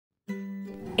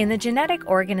In the genetic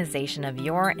organization of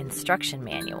your instruction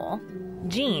manual,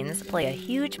 genes play a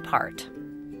huge part.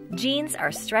 Genes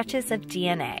are stretches of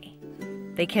DNA.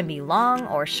 They can be long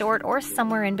or short or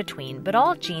somewhere in between, but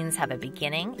all genes have a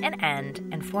beginning and end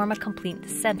and form a complete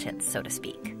sentence, so to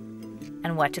speak.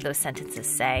 And what do those sentences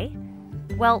say?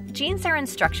 Well, genes are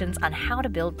instructions on how to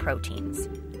build proteins.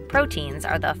 Proteins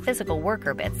are the physical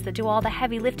worker bits that do all the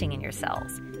heavy lifting in your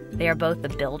cells. They are both the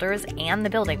builders and the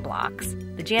building blocks,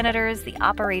 the janitors, the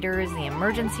operators, the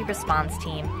emergency response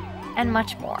team, and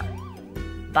much more.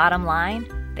 Bottom line,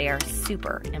 they are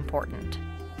super important.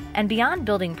 And beyond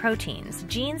building proteins,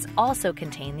 genes also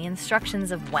contain the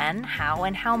instructions of when, how,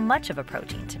 and how much of a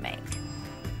protein to make.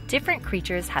 Different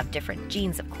creatures have different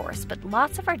genes, of course, but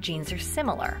lots of our genes are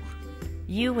similar.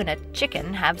 You and a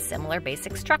chicken have similar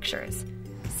basic structures.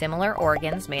 Similar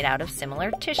organs made out of similar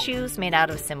tissues, made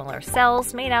out of similar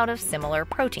cells, made out of similar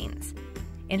proteins.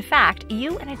 In fact,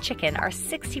 you and a chicken are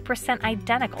 60%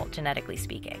 identical, genetically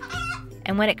speaking.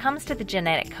 And when it comes to the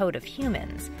genetic code of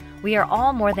humans, we are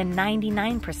all more than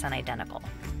 99% identical.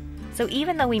 So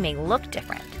even though we may look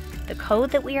different, the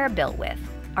code that we are built with,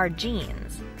 our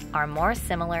genes, are more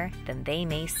similar than they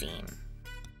may seem.